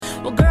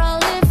Well, girl,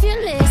 if you're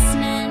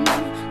listening,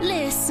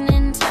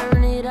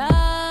 turn it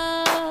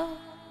up.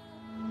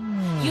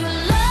 You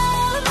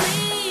love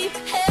me,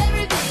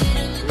 every bit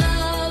of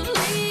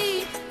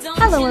lovely.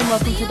 Hello and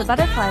welcome to the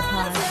Butterfly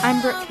Pod. I'm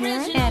Brooke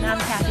Karen. And I'm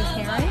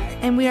Kathy Karen.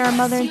 And we are a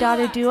mother and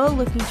daughter duo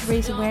looking to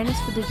raise awareness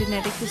for the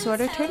genetic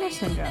disorder Turner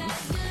Syndrome.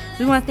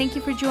 We want to thank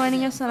you for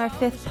joining us on our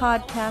 5th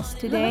podcast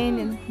today.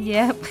 And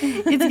yep,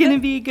 it's going to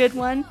be a good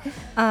one.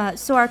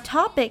 So our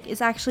topic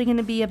is actually going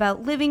to be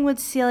about living with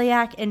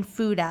celiac and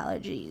food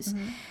allergies.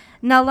 Mm-hmm.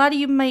 Now, a lot of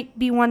you might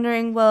be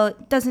wondering, well,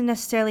 it doesn't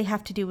necessarily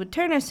have to do with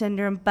Turner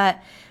Syndrome,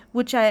 but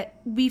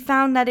we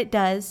found that it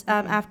does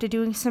after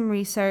doing some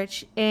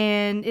research,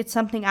 and it's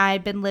something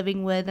I've been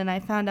living with, and I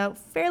found out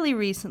fairly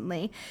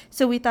recently.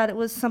 So we thought it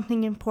was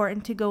something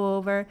important to go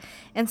over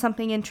and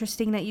something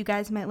interesting that you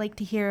guys might like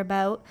to hear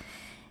about.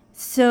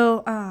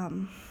 So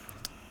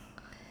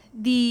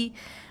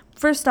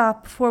first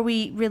off, before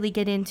we really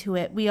get into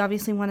it, we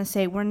obviously want to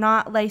say we're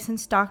not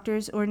licensed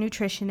doctors or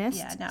nutritionists.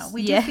 Yeah, no,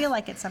 we do feel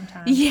like it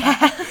sometimes.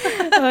 Yeah.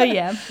 Oh,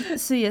 yeah.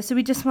 So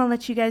we just want to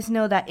let you guys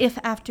know that if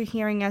after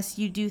hearing us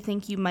you do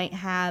think you might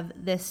have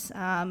this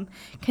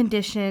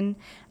condition,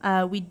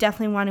 we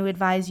definitely want to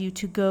advise you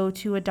to go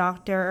to a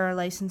doctor or a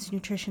licensed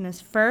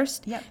nutritionist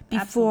first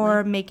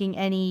before making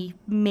any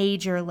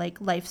major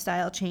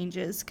lifestyle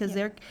changes, because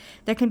there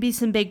can be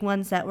some big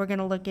ones that we're going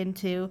to look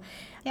into.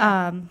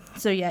 Yeah.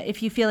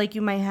 If you feel like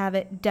you might have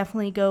it,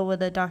 definitely go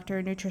with a doctor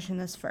or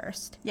nutritionist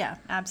first. Yeah,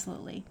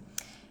 absolutely.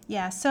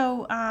 Yeah,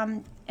 so,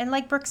 and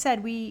like Brooke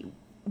said, we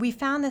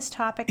found this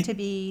topic to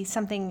be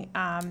something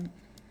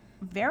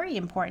very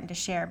important to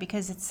share,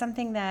 because it's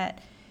something that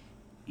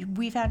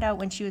we found out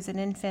when she was an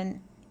infant.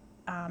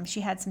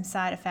 She had some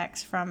side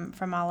effects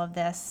from all of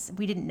this.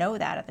 We didn't know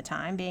that at the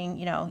time,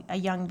 being, a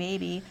young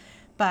baby,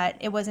 but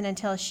it wasn't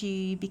until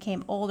she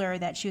became older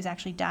that she was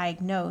actually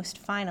diagnosed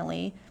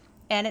finally.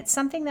 And it's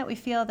something that we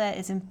feel that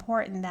is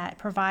important, that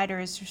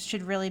providers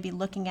should really be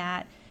looking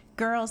at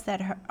girls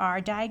that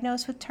are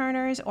diagnosed with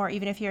Turner's, or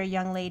even if you're a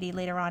young lady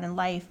later on in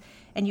life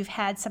and you've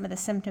had some of the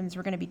symptoms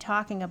we're going to be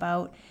talking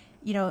about,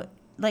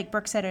 like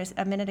Brooke said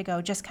a minute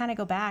ago, just kind of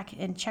go back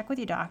and check with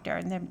your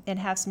doctor and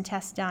have some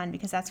tests done,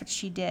 because that's what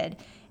she did.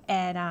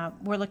 And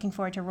we're looking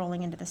forward to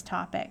rolling into this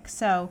topic.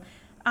 So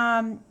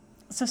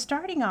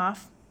starting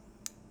off,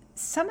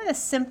 some of the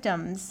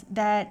symptoms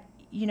that,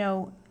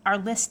 are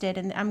listed,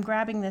 and I'm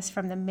grabbing this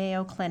from the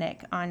Mayo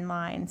Clinic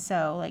online.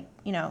 So,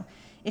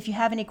 if you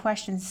have any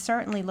questions,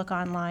 certainly look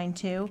online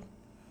too,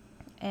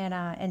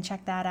 and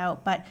check that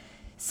out. But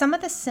some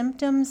of the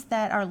symptoms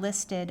that are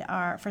listed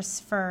are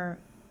for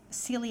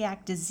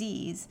celiac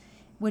disease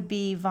would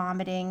be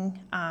vomiting,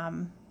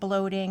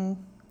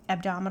 bloating,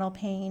 abdominal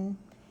pain,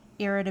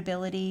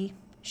 irritability,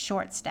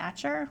 short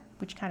stature,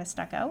 which kind of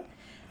stuck out,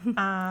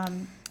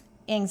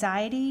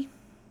 anxiety,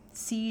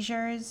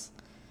 seizures,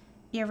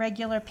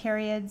 irregular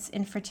periods,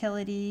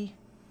 infertility,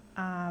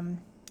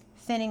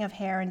 thinning of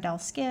hair and dull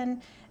skin,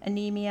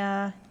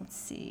 anemia,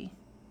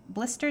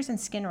 blisters and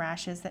skin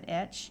rashes that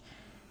itch,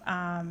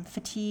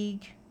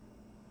 fatigue,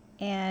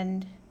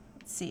 and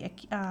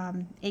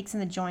aches in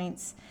the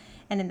joints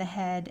and in the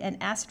head,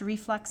 and acid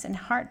reflux and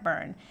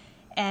heartburn.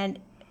 And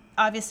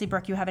obviously,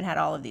 Brooke, you haven't had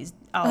all of these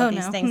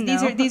things.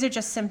 No. These are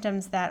just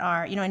symptoms that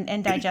are,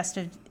 and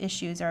digestive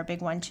issues are a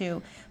big one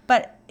too.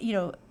 But,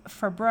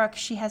 for Brooke,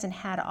 she hasn't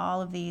had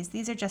all of these.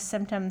 These are just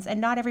symptoms,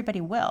 and not everybody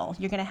will.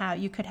 You could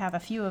have a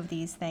few of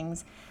these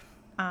things.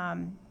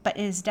 But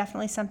it is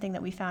definitely something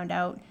that we found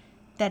out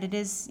that it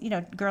is,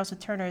 girls with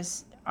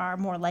Turner's are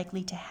more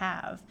likely to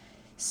have.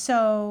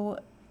 So,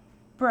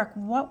 Brooke,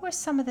 what were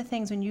some of the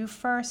things when you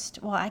first,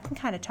 I can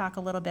kind of talk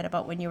a little bit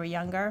about when you were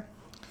younger.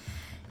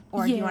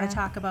 Or do you want to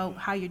talk about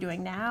how you're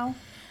doing now?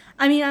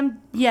 I mean,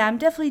 I'm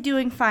definitely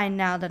doing fine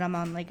now that I'm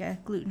on a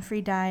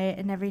gluten-free diet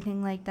and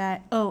everything like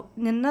that. Oh,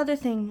 and another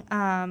thing,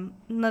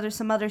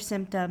 some other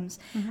symptoms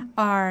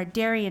are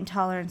dairy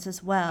intolerance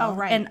as well. Oh,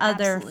 right. And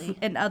absolutely.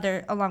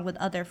 along with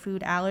other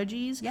food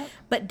allergies. Yep.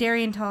 But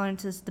dairy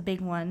intolerance is the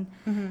big one.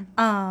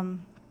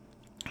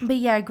 But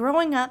yeah,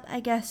 growing up,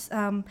 I guess,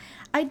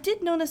 I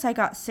did notice I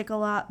got sick a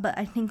lot, but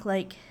I think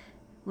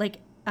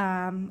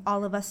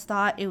all of us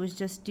thought it was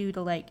just due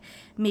to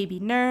maybe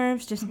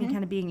nerves, just me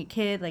kind of being a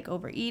kid,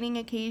 overeating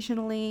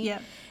occasionally.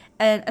 Yep.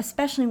 And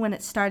especially when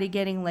it started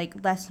getting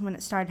when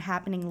it started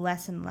happening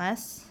less and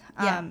less.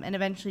 And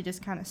eventually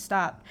just kind of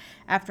stopped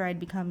after I'd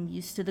become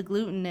used to the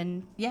gluten,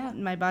 and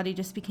my body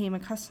just became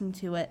accustomed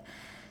to it.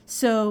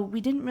 So we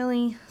didn't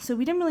really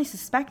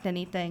suspect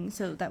anything.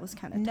 So that was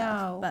kind of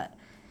tough. But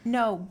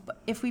no,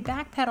 if we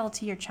backpedal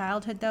to your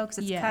childhood, though, because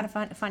it's kind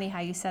of funny how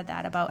you said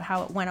that about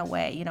how it went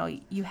away.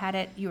 You had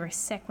it, you were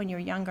sick when you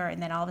were younger,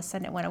 and then all of a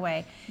sudden it went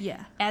away.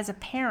 Yeah. As a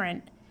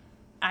parent,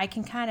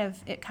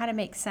 it kind of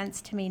makes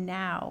sense to me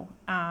now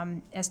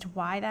as to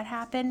why that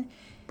happened,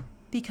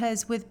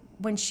 because when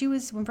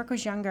Brooke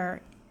was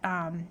younger,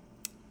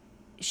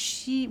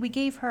 we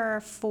gave her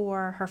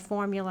for her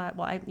formula.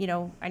 Well,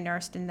 I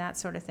nursed and that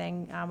sort of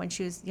thing when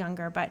she was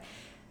younger, but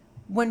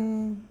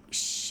when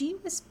she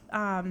was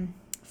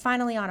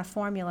finally on a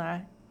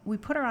formula, we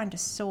put her onto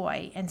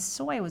soy, and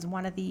soy was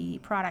one of the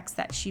products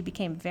that she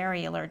became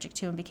very allergic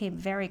to and became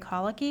very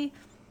colicky.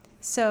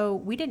 So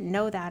we didn't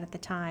know that at the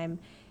time.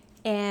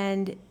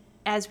 And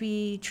as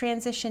we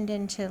transitioned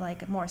into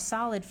like more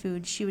solid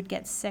food, she would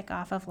get sick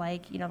off of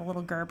like, the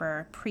little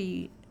Gerber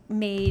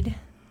pre-made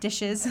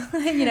dishes.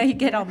 You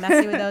get all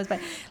messy with those, but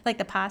like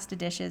the pasta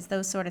dishes,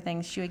 those sort of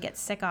things she would get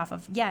sick off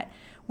of. Yet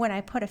when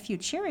I put a few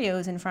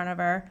Cheerios in front of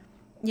her,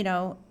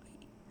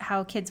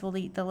 how kids will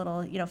eat the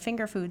little,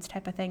 finger foods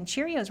type of thing.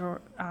 Cheerios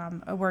were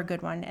a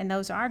good one, and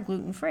those are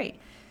gluten-free.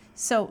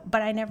 So,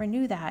 but I never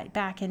knew that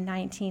back in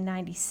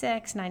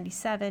 1996,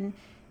 97.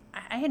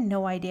 I had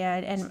no idea,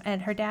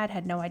 and her dad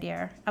had no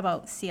idea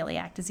about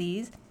celiac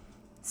disease.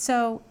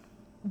 So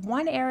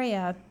one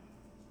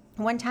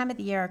time of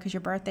the year, because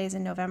your birthday is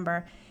in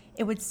November,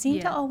 it would seem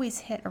to always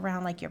hit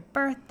around like your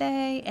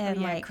birthday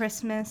and like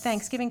Christmas,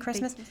 Thanksgiving,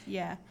 Christmas.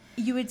 Yeah.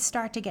 You would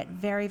start to get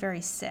very,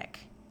 very sick.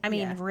 I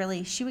mean,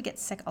 really, she would get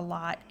sick a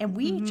lot. And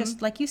we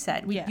just, like you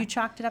said, you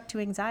chalked it up to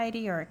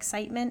anxiety or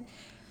excitement.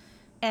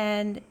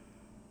 And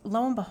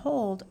lo and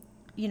behold,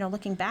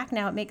 looking back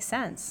now, it makes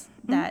sense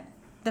that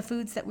the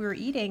foods that we were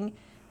eating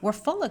were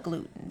full of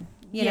gluten.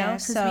 You know,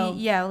 so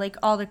like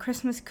all the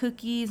Christmas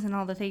cookies and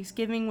all the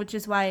Thanksgiving, which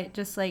is why it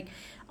just like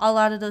a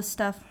lot of those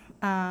stuff,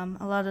 a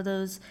lot of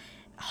those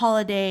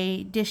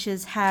holiday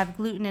dishes have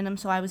gluten in them,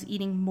 so I was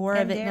eating more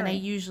of it than I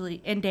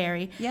usually, and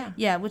dairy.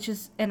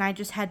 And I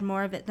just had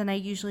more of it than I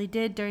usually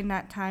did during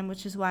that time,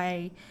 which is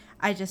why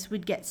I just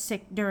would get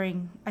sick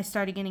I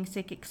started getting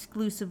sick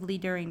exclusively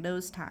during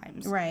those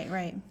times.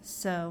 Right.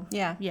 So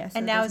so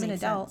and now as an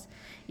adult,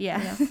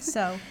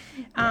 so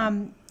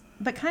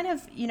but kind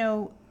of,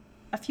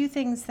 a few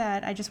things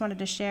that I just wanted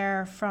to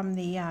share from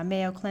the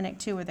Mayo Clinic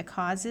too, are the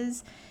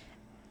causes.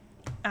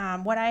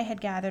 What I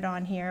had gathered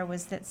on here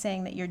was that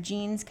saying that your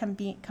genes can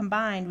be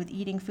combined with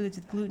eating foods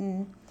with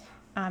gluten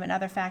and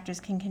other factors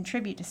can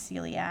contribute to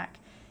celiac.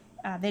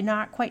 They're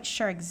not quite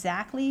sure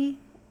exactly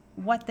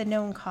what the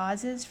known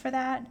cause is for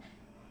that.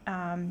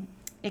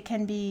 It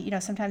can be,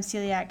 sometimes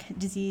celiac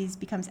disease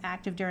becomes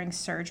active during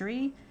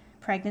surgery,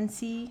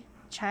 pregnancy,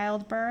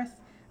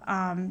 childbirth,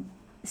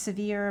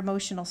 severe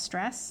emotional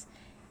stress.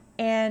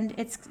 And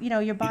it's,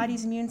 your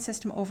body's immune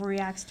system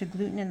overreacts to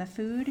gluten in the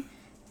food,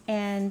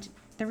 and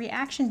the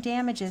reaction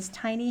damages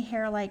tiny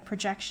hair-like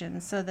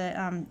projections. So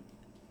the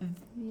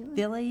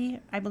villi,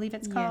 I believe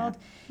it's called,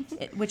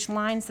 which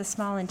lines the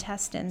small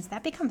intestines,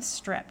 that becomes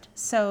stripped.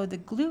 So the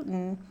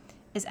gluten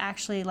is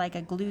actually like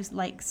a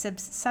glue-like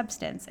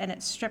substance, and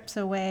it strips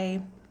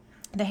away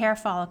the hair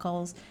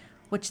follicles,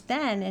 which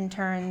then in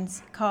turn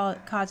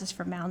causes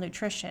for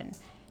malnutrition.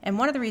 And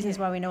one of the reasons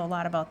why we know a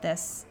lot about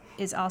this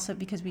is also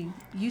because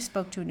you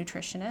spoke to a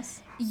nutritionist.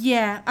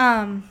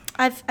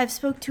 I've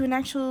spoke to an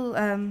actual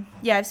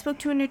I've spoke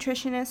to a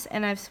nutritionist,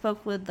 and I've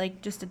spoke with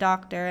like just a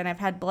doctor, and I've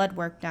had blood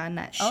work done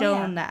that's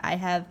shown that I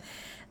have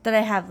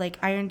like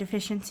iron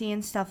deficiency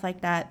and stuff like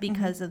that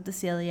because of the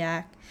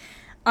celiac.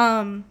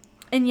 And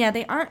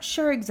they aren't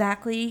sure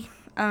exactly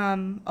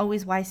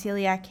always why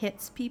celiac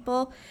hits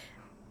people,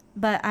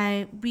 but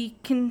we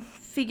can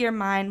figure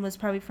mine was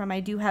probably from I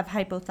do have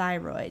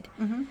hypothyroid.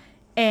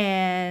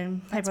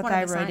 And that's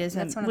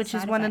hypothyroidism, which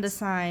is one of the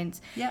signs.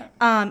 Yeah.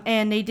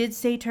 And they did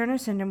say Turner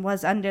syndrome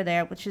was under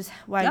there, which is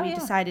why we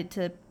decided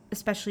to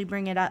especially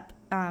bring it up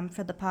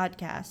for the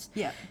podcast.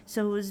 Yeah.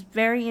 So it was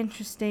very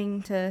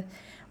interesting to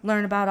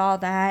learn about all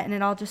that, and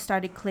it all just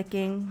started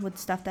clicking with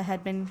stuff that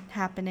had been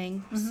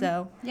happening.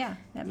 So that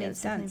made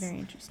sense. Definitely very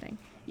interesting.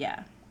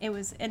 Yeah, it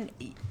was. And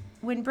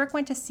when Brooke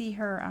went to see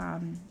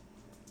her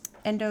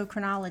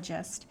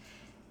endocrinologist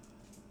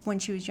when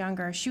she was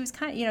younger, she was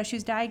kind of, she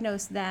was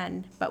diagnosed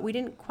then, but we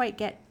didn't quite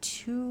get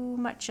too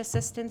much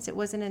assistance. It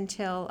wasn't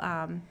until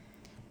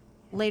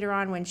later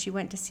on when she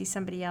went to see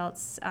somebody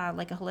else,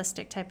 like a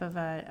holistic type of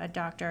a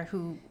doctor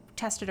who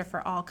tested her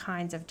for all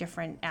kinds of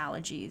different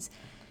allergies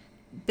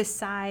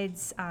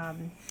besides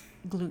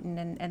gluten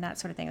and that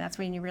sort of thing. That's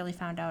when you really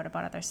found out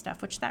about other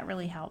stuff, which that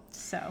really helped.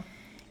 So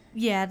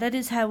yeah, that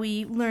is how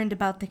we learned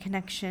about the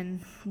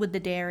connection with the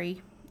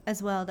dairy as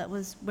well. That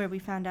was where we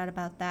found out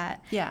about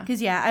that. Yeah.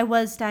 Because I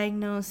was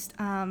diagnosed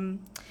with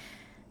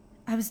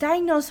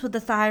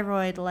the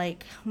thyroid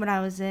like when I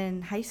was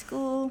in high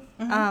school.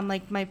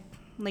 Like my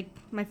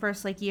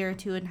first like year or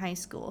two in high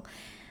school.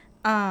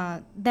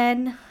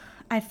 Then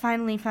I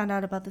finally found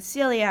out about the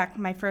celiac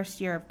my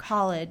first year of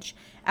college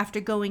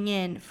after going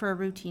in for a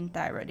routine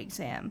thyroid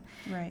exam.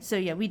 Right. So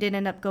we did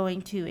end up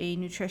going to a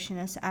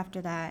nutritionist after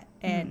that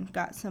and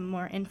got some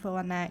more info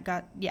on that.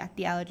 Got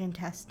the allergen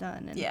test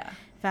done and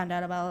found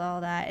out about all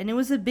that. And it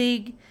was a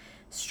big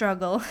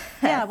struggle.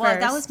 Yeah, well,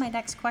 that was my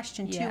next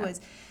question too. Was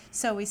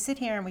so we sit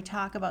here and we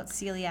talk about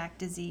celiac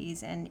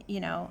disease, and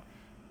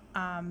I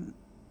can't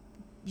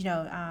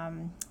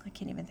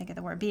even think of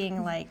the word,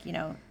 being like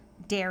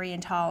dairy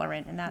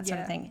intolerant and that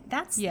sort of thing.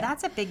 That's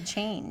a big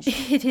change.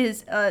 It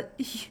is.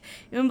 You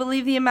wouldn't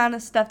believe the amount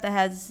of stuff that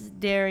has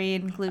dairy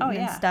and gluten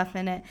and stuff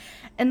in it.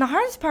 And the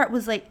hardest part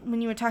was like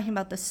when you were talking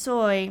about the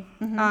soy.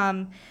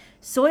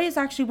 Soy is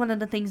actually one of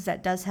the things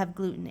that does have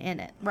gluten in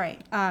it. Right.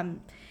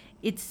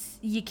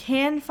 you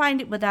can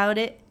find it without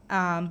it,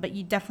 but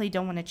you definitely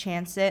don't want to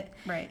chance it.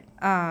 Right.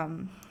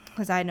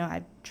 Because I know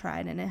I've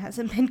tried and it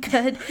hasn't been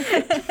good.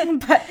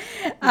 But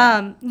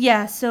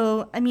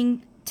so I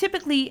mean,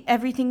 typically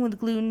everything with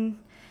gluten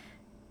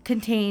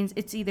contains,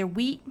 it's either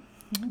wheat,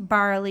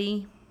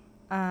 barley,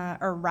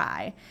 or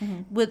rye,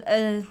 with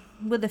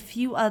a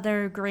few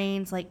other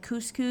grains like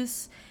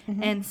couscous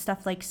and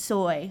stuff like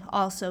soy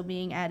also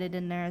being added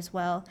in there as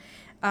well.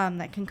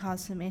 That can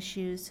cause some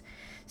issues.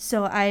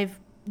 So I've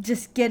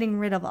just getting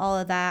rid of all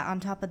of that on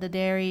top of the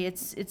dairy.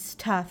 It's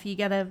tough. You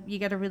gotta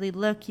really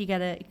look. You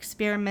gotta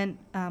experiment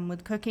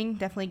with cooking.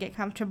 Definitely get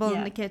comfortable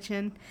in the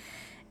kitchen,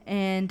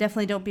 and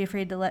definitely don't be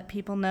afraid to let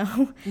people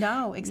know.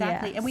 No,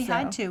 exactly. Yeah, and we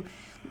had to.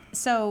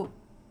 So,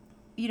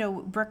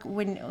 Brooke,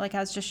 like I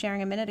was just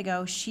sharing a minute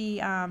ago,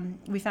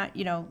 we found,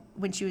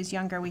 when she was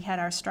younger, we had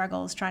our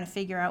struggles trying to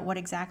figure out what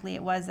exactly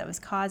it was that was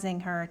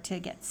causing her to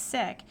get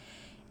sick.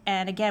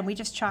 And again, we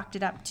just chalked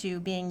it up to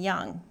being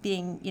young,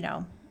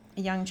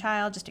 a young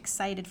child, just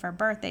excited for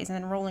birthdays and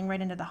then rolling right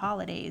into the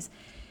holidays.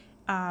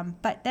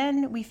 But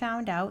then we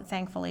found out,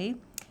 thankfully,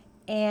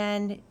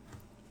 and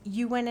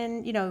you went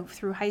in,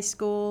 through high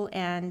school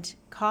and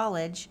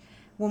college.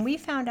 When we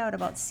found out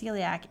about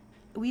celiac,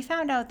 we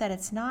found out that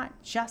it's not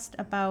just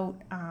about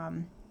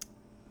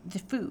the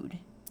food.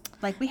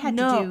 Like we had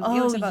to do,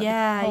 it was about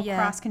the whole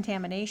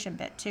cross-contamination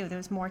bit too. There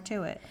was more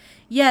to it.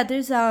 Yeah,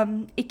 there's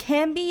it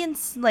can be in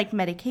like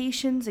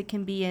medications. It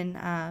can be in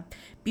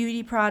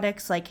beauty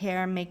products like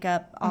hair,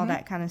 makeup, all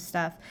that kind of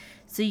stuff.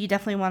 So you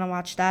definitely want to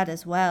watch that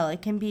as well.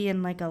 It can be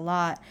in like a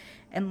lot,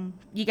 and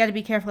you got to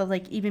be careful of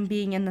like even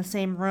being in the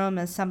same room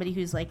as somebody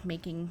who's like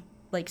making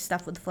like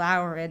stuff with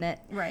flour in it.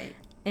 Right.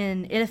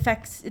 And it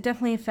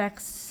definitely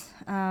affects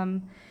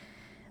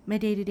my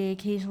day-to-day.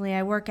 Occasionally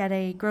I work at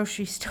a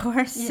grocery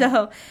store,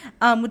 so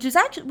which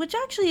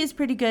actually is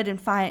pretty good, and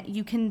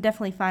you can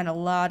definitely find a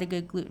lot of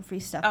good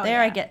gluten-free stuff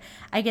there. Yeah.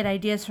 I get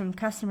ideas from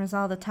customers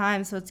all the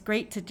time, so it's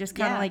great to just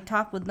kind of like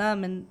talk with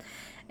them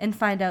and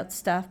find out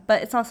stuff.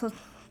 But it's also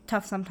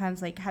tough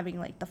sometimes, like having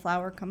like the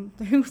flour come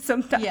through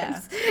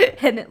sometimes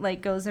and it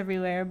like goes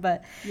everywhere.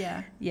 But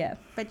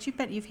but you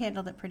bet you've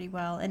handled it pretty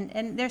well,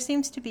 and there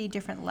seems to be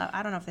different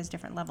I don't know if there's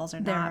different levels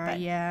or not, but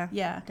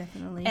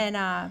definitely.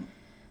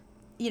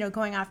 And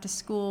going off to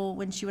school,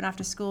 when she went off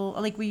to school,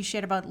 like we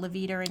shared about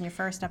Levita in your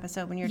first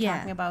episode when you were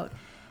talking about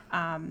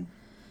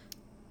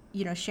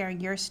sharing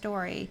your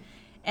story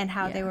and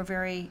how they were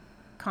very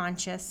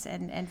conscious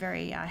and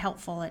very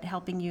helpful at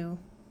helping you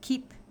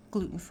keep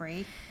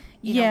gluten-free.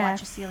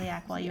 Watch a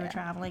celiac while you were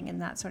traveling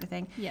and that sort of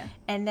thing. Yeah.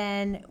 And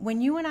then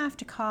when you went off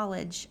to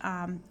college,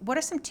 what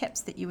are some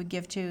tips that you would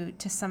give to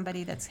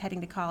somebody that's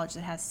heading to college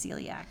that has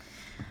celiac?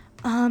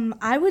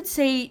 I would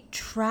say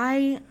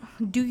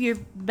do your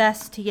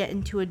best to get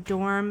into a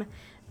dorm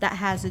that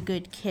has a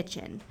good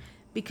kitchen,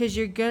 because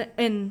you're good,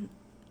 and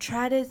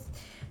try to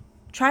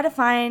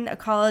find a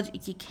college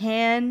if you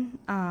can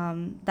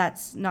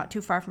that's not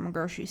too far from a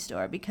grocery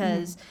store,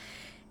 because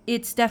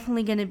it's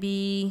definitely going to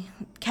be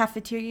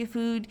cafeteria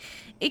food.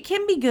 It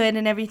can be good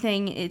and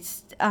everything.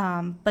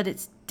 But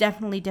it's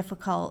definitely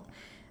difficult,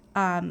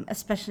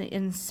 especially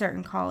in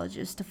certain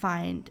colleges, to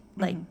find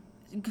like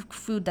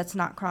food that's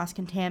not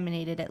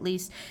cross-contaminated. At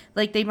least,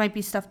 like, they might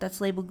be stuff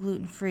that's labeled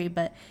gluten-free,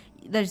 but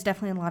there's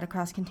definitely a lot of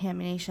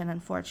cross-contamination,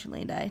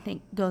 unfortunately, that I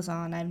think goes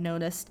on. I've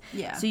noticed.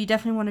 Yeah. So you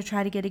definitely want to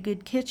try to get a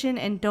good kitchen,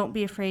 and don't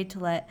be afraid to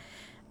let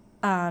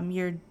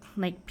your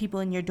people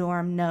in your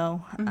dorm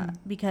know,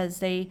 because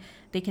they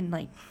can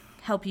like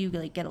help you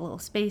like get a little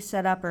space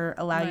set up, or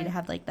allow you to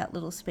have like that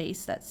little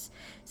space that's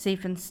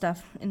safe and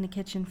stuff in the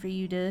kitchen for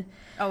you to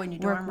in your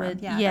dorm room.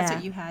 That's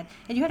what you had,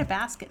 and you had a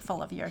basket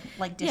full of your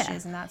like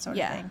dishes and that sort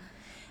of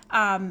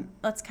thing.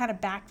 Let's kind of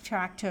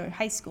backtrack to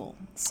high school.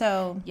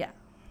 So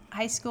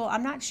high school,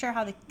 I'm not sure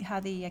how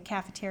the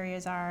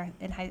cafeterias are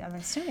in high. I'm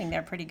assuming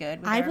they're pretty good.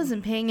 I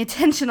wasn't paying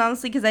attention,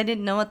 honestly, because I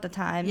didn't know at the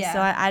time.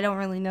 So I don't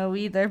really know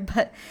either.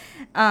 But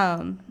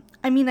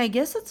I mean, I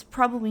guess it's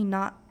probably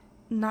not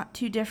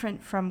too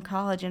different from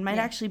college. It might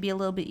actually be a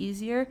little bit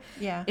easier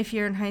if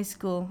you're in high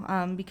school,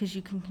 because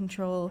you can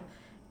control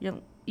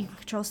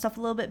stuff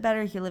a little bit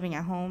better if you're living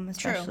at home,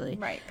 especially.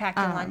 True. Right, pack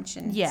your lunch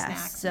and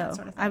snacks. So that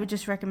sort of thing. I would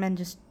just recommend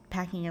just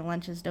packing your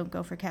lunches. Don't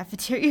go for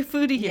cafeteria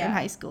food if you're in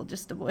high school.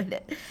 Just avoid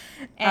it.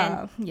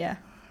 And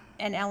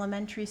and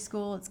elementary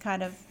school, it's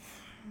kind of,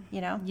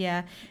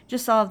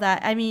 just all of that.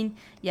 I mean,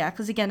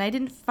 because again, I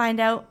didn't find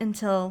out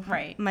until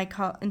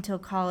until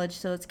college,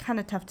 so it's kind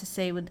of tough to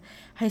say with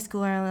high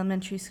school or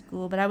elementary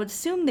school. But I would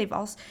assume they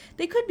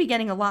could be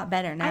getting a lot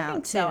better now. I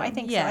think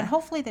so. And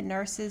hopefully the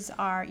nurses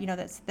are,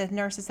 that's the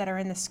nurses that are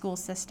in the school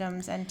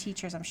systems, and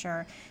teachers, I'm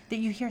sure, that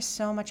you hear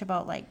so much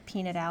about like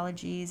peanut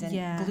allergies,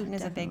 and gluten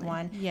is a big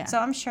one. Yeah. So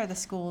I'm sure the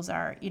schools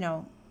are,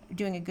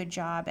 doing a good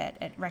job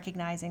at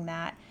recognizing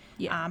that.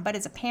 Yeah. But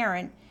as a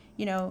parent,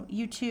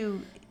 you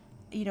too,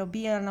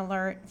 be on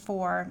alert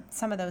for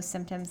some of those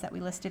symptoms that we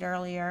listed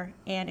earlier.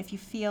 And if you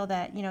feel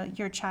that,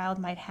 your child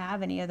might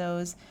have any of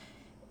those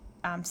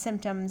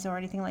symptoms or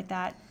anything like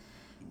that,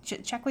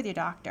 check with your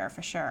doctor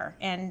for sure.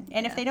 And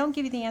if they don't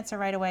give you the answer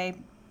right away,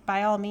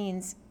 by all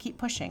means, keep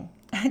pushing.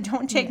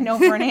 Don't take no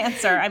for an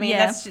answer. I mean,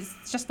 that's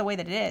just the way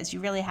that it is. You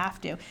really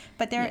have to.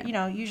 But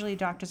usually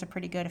doctors are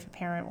pretty good if a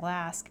parent will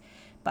ask.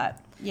 But,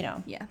 you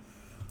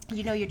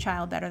know your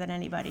child better than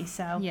anybody,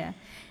 so. Yeah.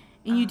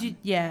 And you do,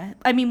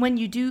 I mean,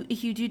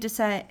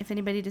 if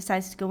anybody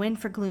decides to go in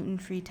for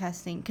gluten-free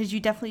testing, because you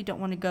definitely don't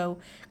want to go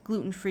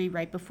gluten-free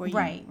right before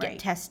you get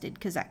tested,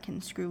 because that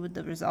can screw with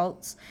the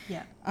results.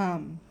 Yeah.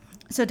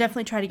 So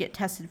definitely try to get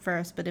tested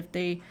first, but if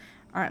they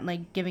aren't,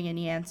 like, giving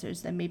any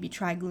answers, then maybe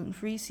try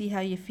gluten-free, see how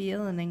you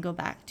feel, and then go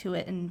back to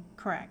it and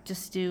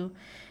just do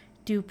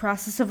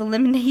process of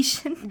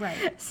elimination.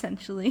 Right.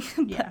 Essentially.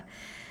 Yeah,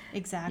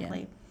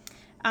 exactly.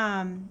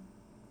 Yeah.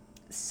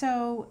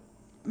 So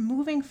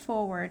moving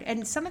forward,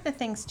 and some of the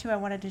things too I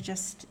wanted to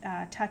just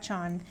touch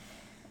on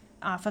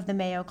off of the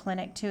Mayo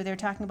Clinic too. They're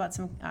talking about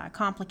some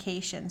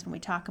complications when we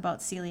talk about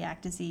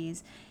celiac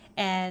disease,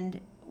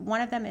 and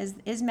one of them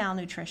is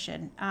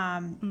malnutrition.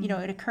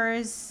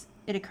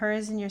 It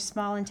occurs in your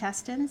small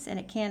intestines, and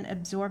it can't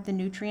absorb the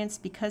nutrients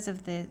because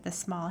of the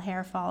small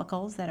hair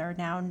follicles that are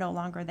now no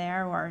longer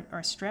there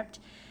or stripped.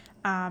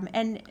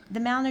 And the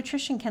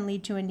malnutrition can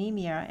lead to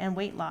anemia and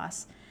weight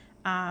loss.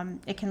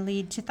 It can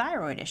lead to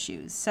thyroid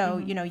issues. So,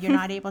 you're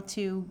not able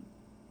to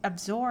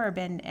absorb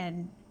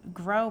and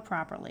grow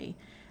properly.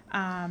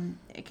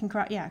 It can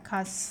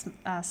cause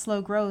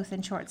slow growth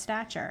and short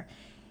stature.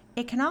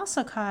 It can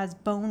also cause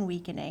bone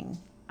weakening.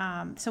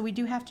 So we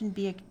do have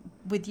to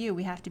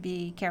we have to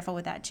be careful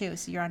with that too.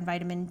 So you're on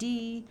vitamin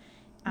D,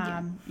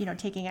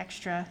 taking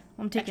extra.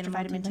 I'm taking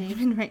extra a vitamin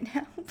multivitamin right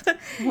now.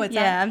 What's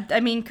that? I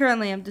mean,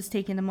 currently I'm just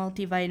taking a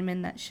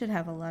multivitamin that should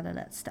have a lot of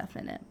that stuff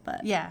in it.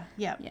 But Yeah.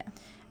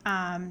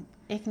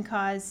 It can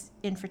cause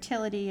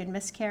infertility and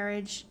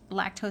miscarriage,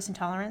 lactose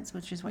intolerance,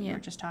 which is what you were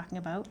just talking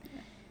about,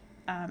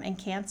 and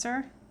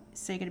cancer.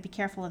 So you got to be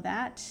careful of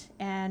that,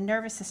 and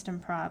nervous system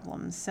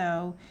problems.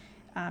 So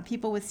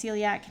people with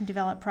celiac can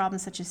develop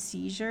problems such as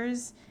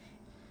seizures.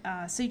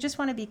 So you just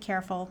want to be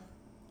careful,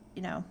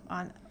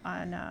 on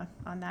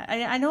that.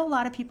 I know a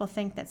lot of people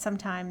think that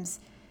sometimes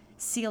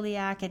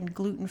celiac and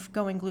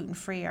going gluten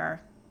free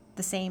are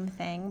the same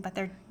thing, but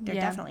they're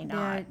definitely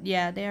not.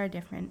 They are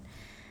different.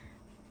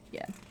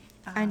 Yeah.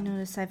 I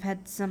noticed I've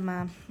had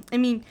some,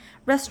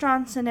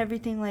 restaurants and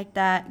everything like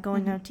that,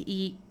 going out to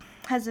eat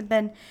hasn't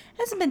been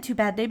too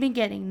bad. They've been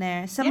getting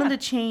there. Some of the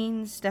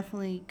chains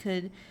definitely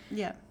could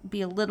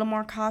be a little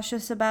more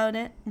cautious about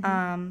it.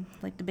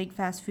 Like the big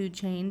fast food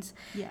chains.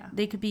 Yeah.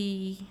 They could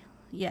be,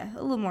 a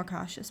little more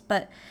cautious.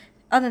 But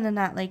other than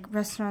that, like,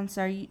 restaurants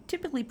are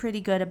typically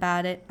pretty good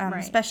about it,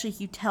 especially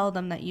if you tell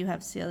them that you have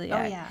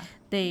celiac. Oh, yeah.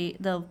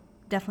 They'll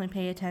definitely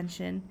pay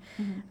attention.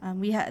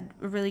 We had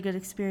a really good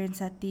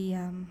experience at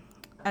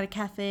at a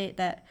cafe,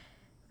 that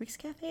Rick's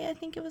Cafe, I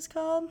think it was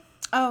called.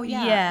 Oh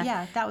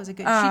yeah, that was a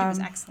good. She was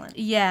excellent.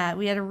 Yeah,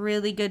 we had a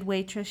really good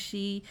waitress.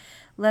 She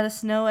let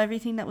us know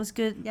everything that was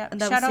good. Yep.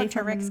 Shout out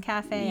to Rick's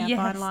Cafe up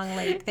on Long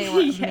Lake. They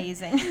were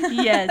amazing.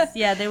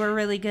 They were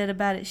really good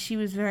about it. She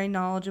was very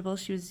knowledgeable.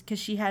 Because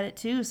she had it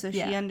too, so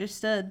she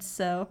understood.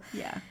 So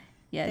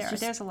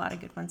there's a lot of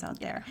good ones out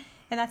there.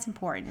 And that's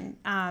important.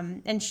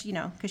 And she,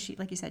 because she,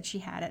 like you said, she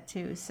had it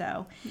too.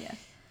 So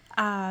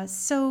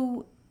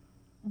so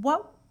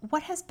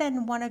what has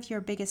been one of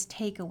your biggest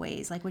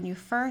takeaways? Like when you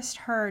first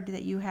heard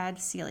that you had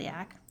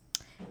celiac?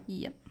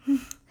 Yep.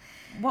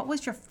 What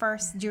was do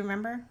you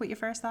remember what your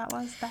first thought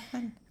was back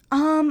then?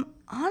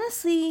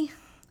 Honestly,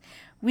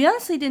 we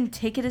didn't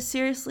take it as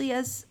seriously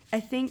as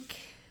I think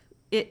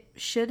it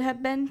should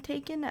have been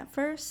taken at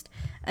first,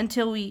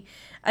 until we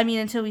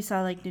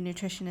saw, like, the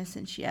nutritionist,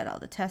 and she had all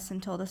the tests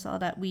and told us all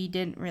that. We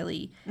didn't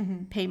really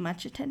pay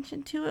much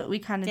attention to it. We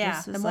kind of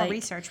just was the more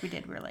research we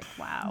did, we were like,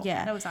 wow,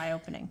 that was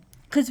eye-opening.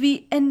 Because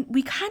we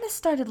kind of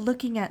started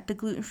looking at the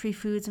gluten-free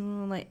foods,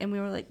 and we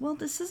were like, well,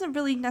 this isn't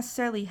really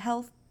necessarily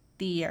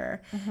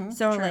healthier.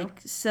 So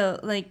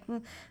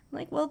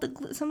well,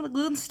 some of the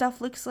gluten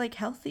stuff looks like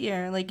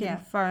healthier, like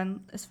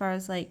as far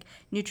as like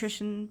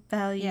nutrition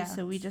value. Yeah.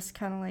 So we just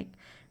kind of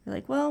we're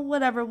like, well,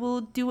 whatever,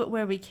 we'll do it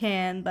where we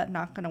can, but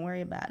not gonna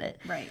worry about it.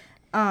 Right.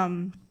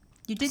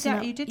 You did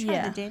try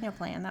the Daniel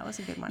plan. That was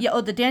a good one. Yeah.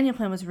 Oh, the Daniel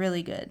plan was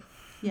really good.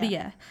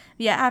 Yeah.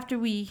 But after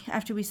we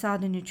saw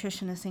the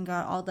nutritionist and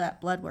got all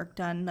that blood work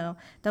done, though,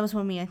 that was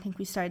when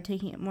we started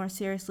taking it more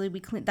seriously.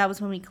 That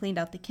was when we cleaned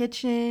out the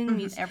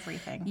kitchen.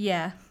 Everything.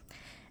 Yeah.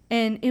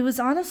 And it was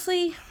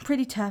honestly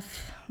pretty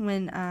tough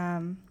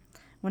when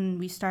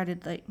we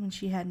started, like, when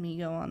she had me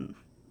go on,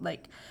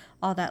 like,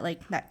 all that,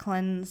 like, that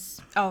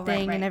cleanse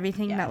thing and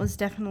everything. Yeah. That was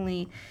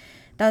definitely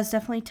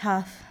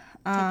tough.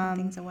 Taking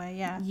things away,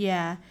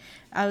 Yeah.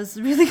 I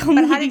was really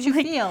But how did you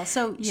feel?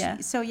 So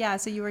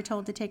you were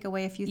told to take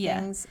away a few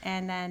things,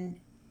 and then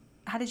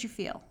how did you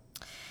feel?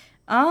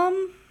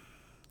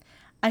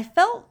 I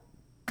felt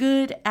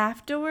good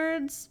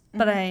afterwards,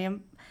 but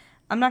I'm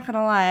not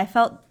gonna lie, I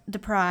felt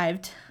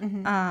deprived.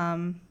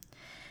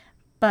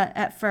 But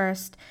at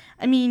first,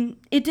 I mean,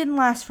 it didn't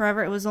last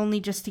forever. It was only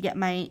just to get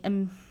my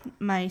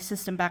my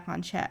system back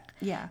on check.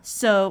 Yeah.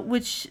 So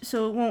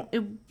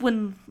it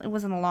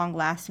wasn't a long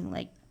lasting,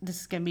 like,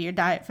 this is gonna be your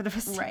diet for the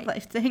rest of your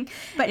life thing.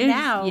 But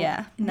now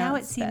it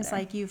it's seems better.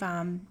 like you've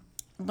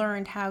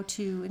learned how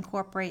to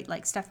incorporate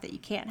like stuff that you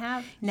can't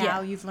have. Now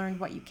you've learned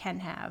what you can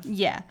have.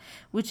 Yeah,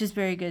 which is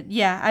very good.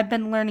 Yeah, I've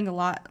been learning a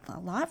lot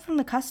from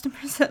the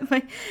customers at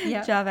my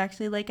job,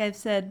 actually, like I've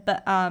said.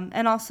 But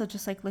and also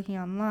just like looking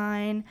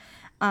online,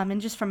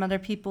 and just from other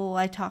people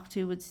I talk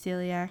to with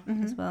celiac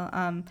as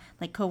well,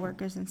 like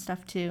coworkers and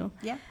stuff too.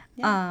 Yeah.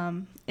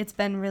 It's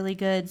been really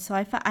good. So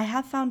I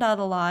have found out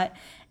a lot,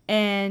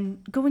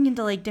 and going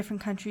into like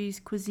different countries'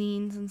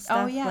 cuisines and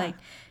stuff. Like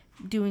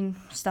doing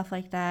stuff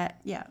like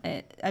that. Yeah.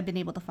 I've been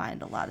able to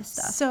find a lot of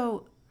stuff.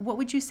 So, what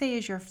would you say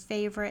is your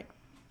favorite?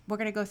 We're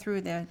going to go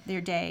through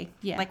your day.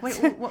 Yeah. Like,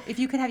 what if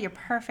you could have your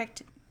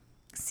perfect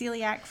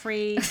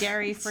celiac-free,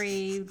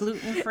 dairy-free,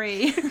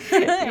 gluten-free,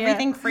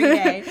 everything-free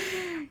day?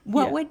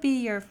 What would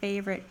be your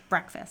favorite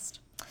breakfast?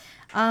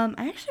 I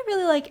actually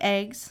really like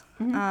eggs.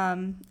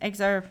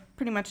 Eggs are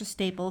pretty much a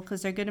staple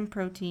because they're good in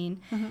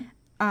protein.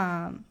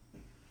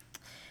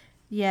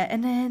 Yeah,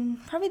 and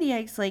then probably the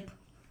eggs like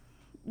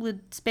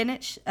with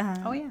spinach.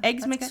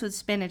 Eggs mixed with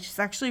spinach is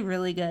actually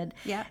really good.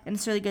 Yeah. And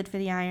it's really good for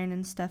the iron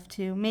and stuff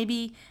too.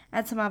 Maybe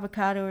add some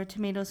avocado or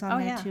tomatoes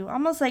on there too.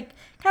 Almost like,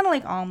 kind of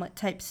like omelet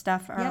type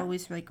stuff are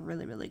always like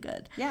really, really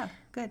good. Yeah,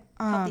 good.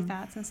 Healthy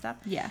fats and stuff.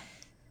 Yeah.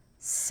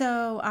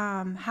 So,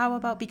 how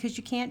about, because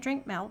you can't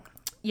drink milk,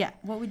 Yeah.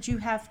 what would you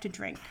have to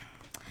drink?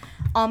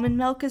 Almond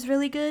milk is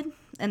really good.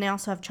 And they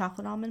also have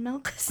chocolate almond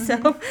milk,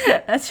 so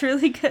that's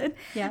really good.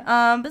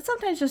 Yeah. But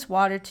sometimes just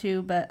water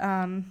too. But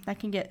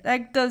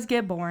that does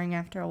get boring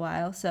after a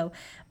while. So,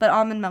 but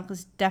almond milk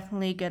is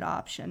definitely a good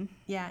option.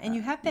 Yeah, and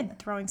you have been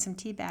throwing some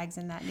tea bags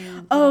in that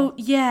new. Oh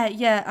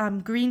yeah.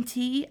 Green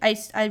tea.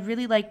 I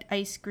really liked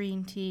iced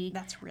green tea.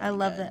 That's really. I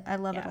love good. it. I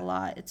love it a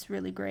lot. It's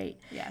really great.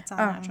 Yeah, it's all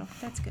natural.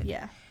 That's good.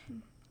 Yeah.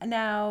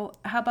 Now,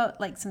 how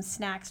about like some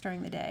snacks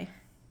during the day?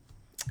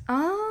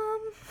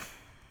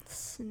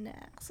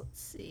 Snacks.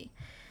 Let's see.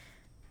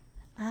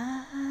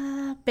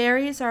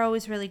 Berries are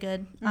always really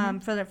good.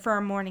 For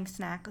a morning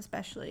snack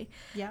especially.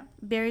 Yeah.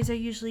 Berries are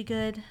usually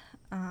good.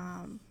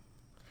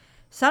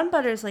 Sun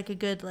butter is like a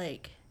good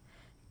like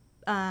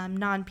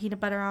non peanut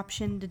butter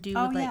option to do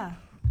with like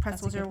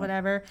pretzels or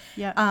whatever.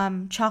 Yeah.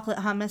 Chocolate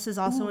hummus is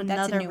also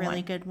another really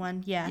one. good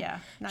one. Yeah.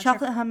 Yeah.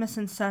 Chocolate hummus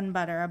and sun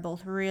butter are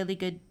both really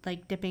good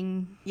like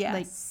dipping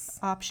like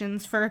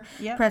options for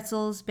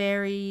pretzels,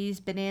 berries,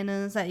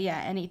 bananas,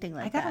 anything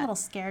like that. I got a little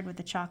scared with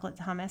the chocolate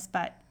hummus,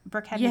 but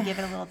Brooke had me give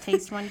it a little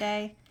taste one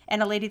day.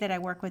 And a lady that I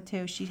work with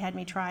too, she had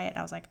me try it. And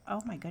I was like,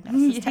 oh my goodness,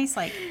 this tastes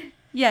like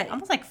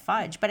almost like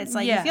fudge, but it's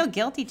like you feel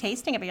guilty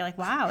tasting it, but you're like,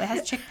 wow, it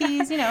has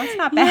chickpeas, it's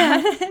not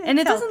bad. And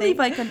it doesn't leave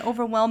like an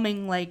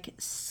overwhelming like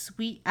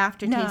sweet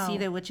aftertaste No.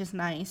 either, which is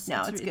nice.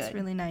 No, it's good. It's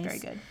really nice. Very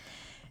good.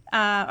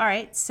 All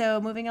right,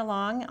 so moving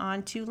along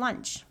on to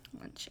lunch.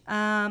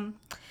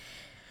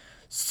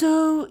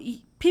 So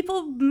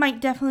people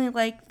might definitely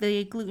like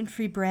the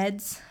gluten-free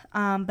breads,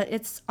 but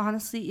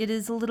it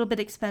is a little bit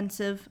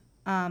expensive.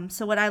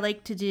 So what I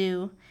like to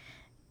do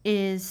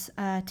is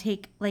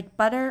take like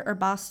butter or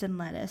Boston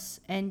lettuce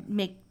and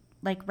make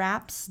like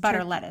wraps.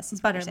 Butter lettuce.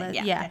 Butter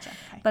lettuce, yeah. Gotcha.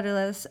 Okay. Butter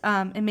lettuce,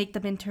 and make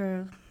them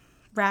into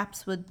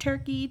wraps with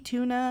turkey,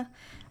 tuna,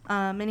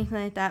 anything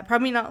like that.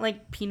 Probably not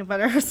like peanut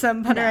butter or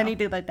some butter or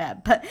anything like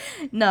that. But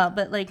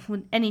like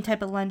with any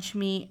type of lunch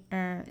meat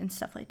and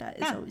stuff like that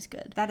is always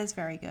good. That is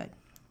very good.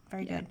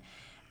 Very good.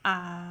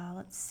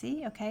 Let's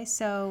see. Okay,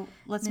 so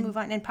let's move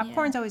on. And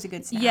popcorn's always a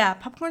good snack. Yeah,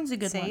 popcorn's a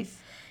good one.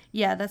 Safe.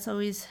 Yeah, that's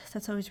always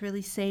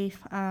really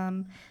safe.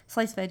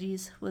 Sliced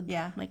veggies with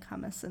like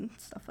hummus and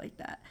stuff like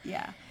that.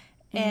 Yeah.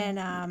 And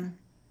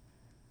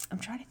I'm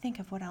trying to think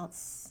of what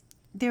else.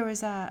 There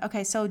was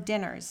so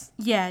dinners.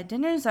 Yeah,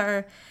 dinners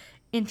are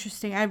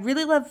interesting. I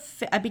really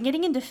love I've been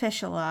getting into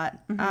fish a lot.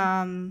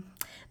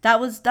 That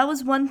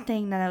was one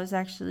thing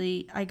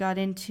that I got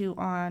into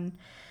on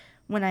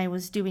when I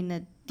was doing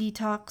the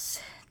detox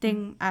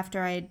thing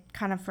after I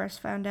kind of first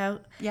found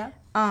out. Yeah.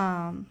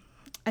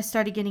 I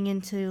started getting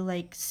into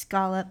like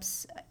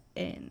scallops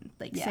and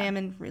like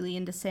salmon, really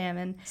into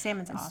salmon.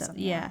 Salmon's awesome.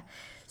 Yeah.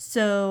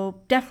 So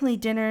definitely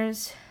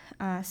dinners,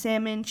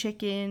 salmon,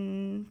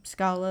 chicken,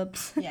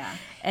 scallops. Yeah.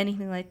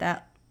 Anything like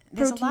that.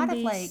 There's a lot of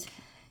like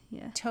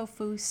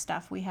tofu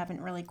stuff we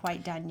haven't really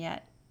quite done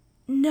yet.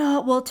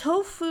 No, well,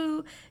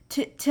 tofu,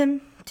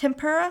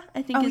 tempura,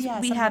 I think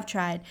we have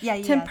tried.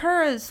 Yeah.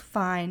 Tempura is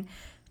fine.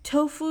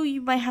 Tofu,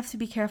 you might have to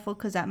be careful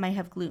because that might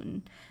have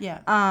gluten. Yeah.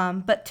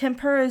 But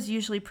tempura is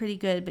usually pretty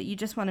good, but you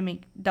just want to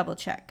double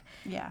check.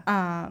 Yeah.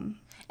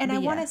 And I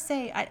want to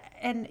say,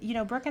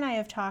 Brooke and I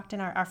have talked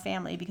in our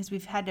family because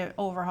we've had to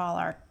overhaul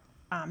our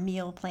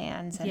meal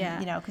plans,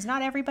 and because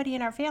not everybody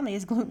in our family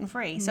is gluten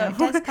free, so it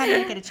does kind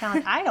of make it a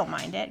challenge. I don't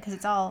mind it because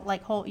it's all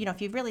like whole.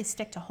 If you really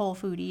stick to whole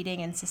food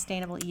eating and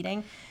sustainable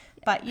eating.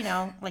 But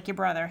like your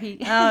brother, he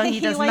he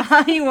does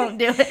not. He won't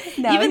do it.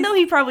 No, even though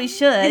he probably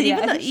should. Yeah,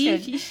 even though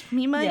he should.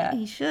 he might, Yeah.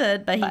 he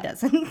should, but he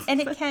doesn't.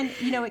 And it can,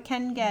 it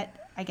can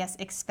get, I guess,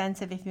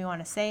 expensive if you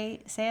want to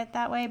say it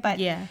that way. But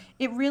Yeah.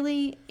 it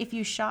really, if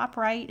you shop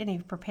right and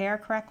you prepare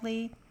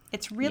correctly,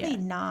 it's really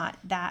Yeah. not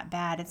that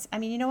bad.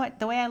 You know what?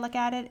 The way I look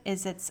at it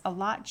is it's a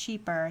lot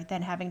cheaper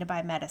than having to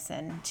buy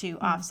medicine to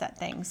offset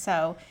things.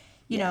 So,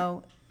 you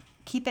know,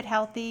 keep it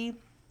healthy.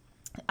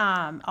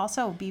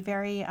 Also, be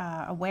very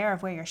aware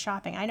of where you're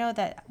shopping. I know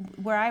that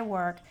where I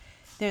work,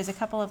 there's a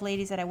couple of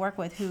ladies that I work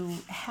with who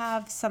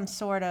have some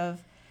sort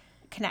of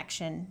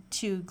connection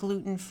to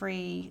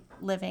gluten-free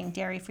living,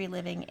 dairy-free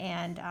living,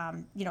 and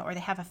or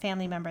they have a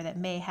family member that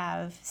may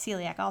have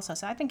celiac also.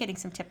 So I've been getting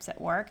some tips at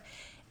work.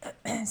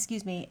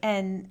 Excuse me.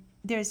 And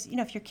there's,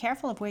 if you're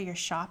careful of where you're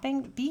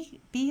shopping,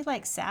 be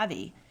like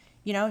savvy.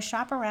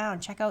 Shop around,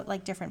 check out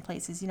like different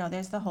places.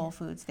 There's the Whole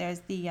Foods.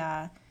 There's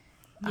the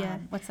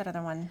what's that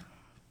other one?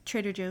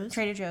 Trader Joe's.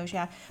 Trader Joe's,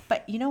 yeah.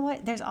 But you know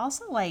what? There's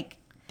also like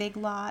Big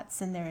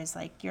Lots, and there's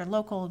like your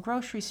local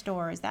grocery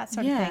stores, that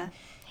sort of thing.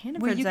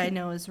 Hannaford's, I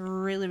know, is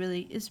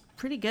is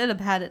pretty good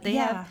about it. They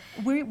have.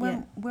 Where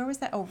was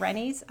that? Oh,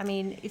 Rennie's.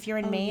 If you're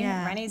in Maine,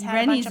 Yeah. Rennie's had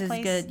Rennie's a bunch of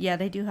places. is good. Yeah,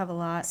 they do have a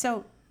lot.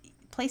 So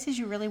places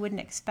you really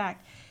wouldn't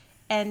expect,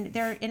 and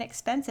they're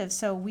inexpensive.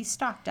 So we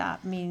stocked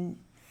up.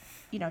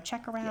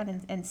 Check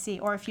around and see.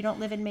 Or if you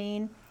don't live in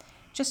Maine,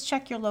 just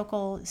check your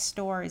local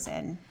stores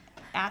and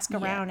ask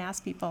around,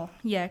 ask people.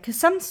 Yeah, because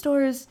some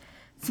stores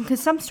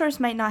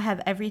might not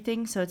have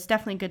everything, so it's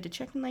definitely good to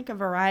check in like a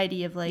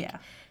variety of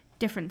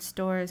different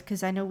stores.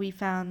 Because I know we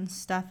found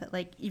stuff at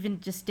like even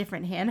just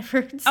different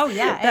Hannafords. Oh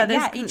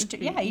yeah, each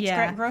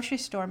grocery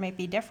store may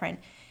be different,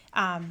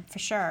 for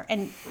sure.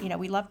 And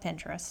we love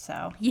Pinterest,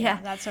 so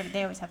that's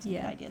they always have some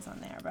good ideas on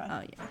there. But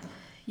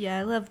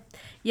I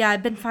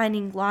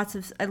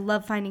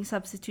love finding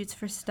substitutes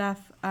for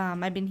stuff.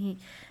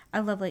 I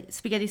love like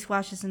spaghetti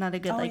squash is another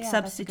good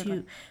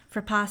substitute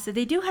for pasta.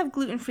 They do have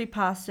gluten-free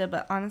pasta,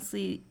 but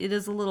honestly, it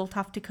is a little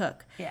tough to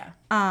cook. Yeah.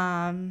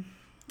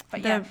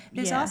 But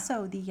there's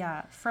also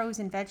the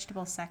frozen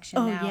vegetable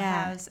section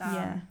has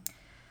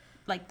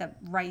like the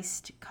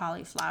riced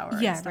cauliflower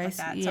and stuff like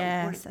that. So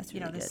that's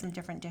really there's good. some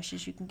different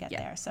dishes you can get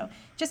there. So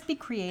just be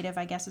creative,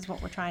 I guess, is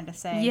what we're trying to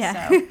say.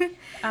 Yeah. So,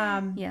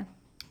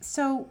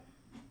 So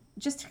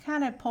just to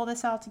kind of pull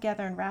this all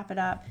together and wrap it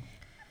up,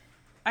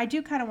 I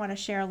do kind of want to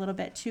share a little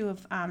bit too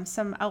of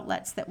some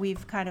outlets that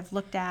we've kind of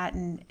looked at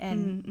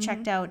and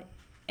checked out,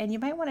 and you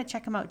might want to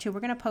check them out too. We're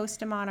going to post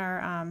them on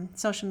our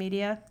social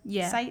media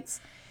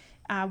sites.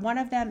 One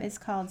of them is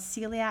called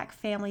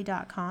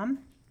celiacfamily.com.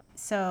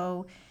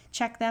 So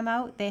check them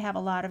out. They have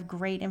a lot of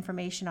great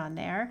information on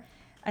there.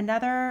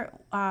 Another,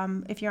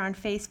 if you're on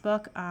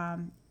Facebook,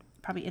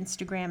 probably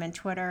Instagram and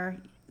Twitter,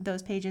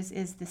 those pages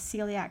is the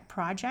Celiac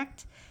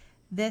Project.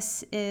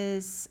 This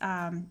is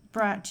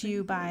brought to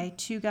you by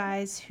two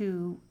guys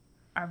who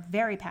are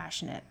very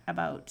passionate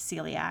about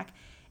celiac,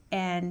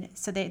 and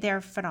so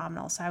they're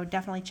phenomenal. So I would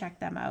definitely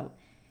check them out.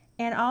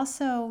 And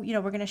also,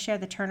 we're going to share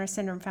the Turner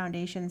Syndrome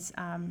Foundation's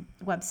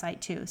website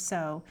too.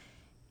 So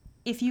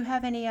if you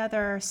have any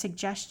other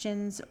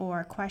suggestions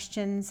or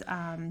questions,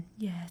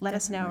 let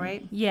us know,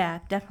 right? Yeah,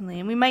 definitely.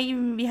 And we might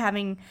even be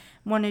having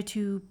one or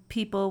two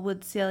people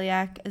with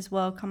celiac as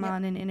well come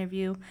on and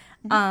interview.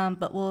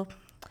 But we'll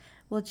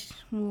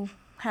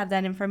have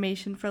that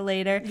information for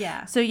later.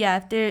 Yeah. So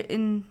if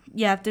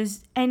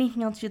there's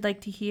anything else you'd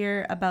like to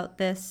hear about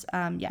this,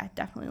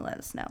 definitely let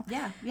us know.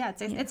 Yeah.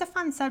 It's a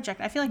fun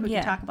subject. I feel like we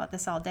could talk about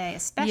this all day,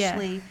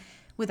 especially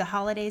with the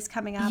holidays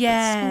coming up,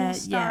 and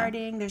school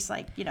starting. There's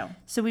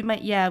So we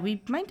might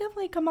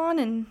definitely come on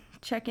and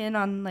check in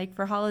on like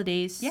for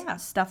holidays,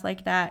 stuff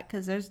like that,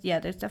 because there's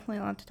definitely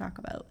a lot to talk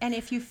about. And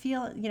if you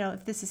feel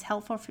if this is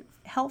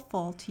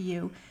helpful to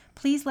you,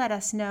 please let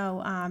us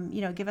know.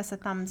 Give us a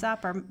thumbs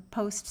up or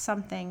post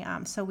something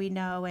so we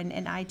know,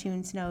 and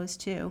iTunes knows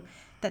too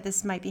that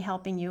this might be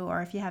helping you,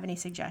 or if you have any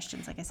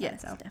suggestions, like I said.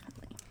 Yes,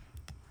 definitely.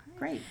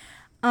 Great.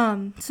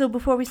 So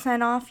before we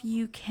sign off,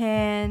 you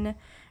can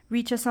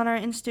reach us on our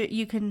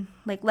you can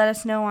let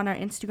us know on our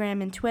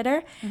Instagram and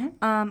Twitter.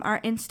 Our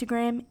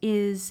Instagram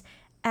is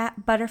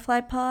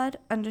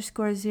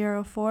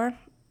 @butterflypod_04.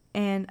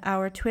 And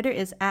our Twitter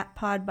is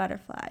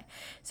 @podbutterfly.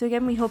 So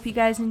again, we hope you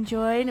guys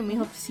enjoyed, and we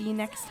hope to see you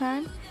next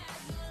time.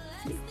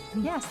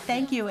 Yes,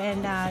 thank you.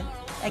 And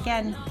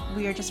again,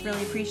 we are just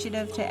really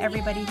appreciative to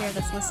everybody here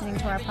that's listening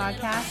to our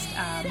podcast.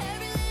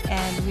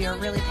 And we are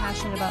really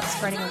passionate about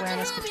spreading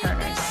awareness for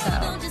Turners.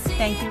 So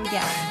thank you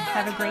again.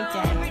 Have a great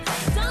day.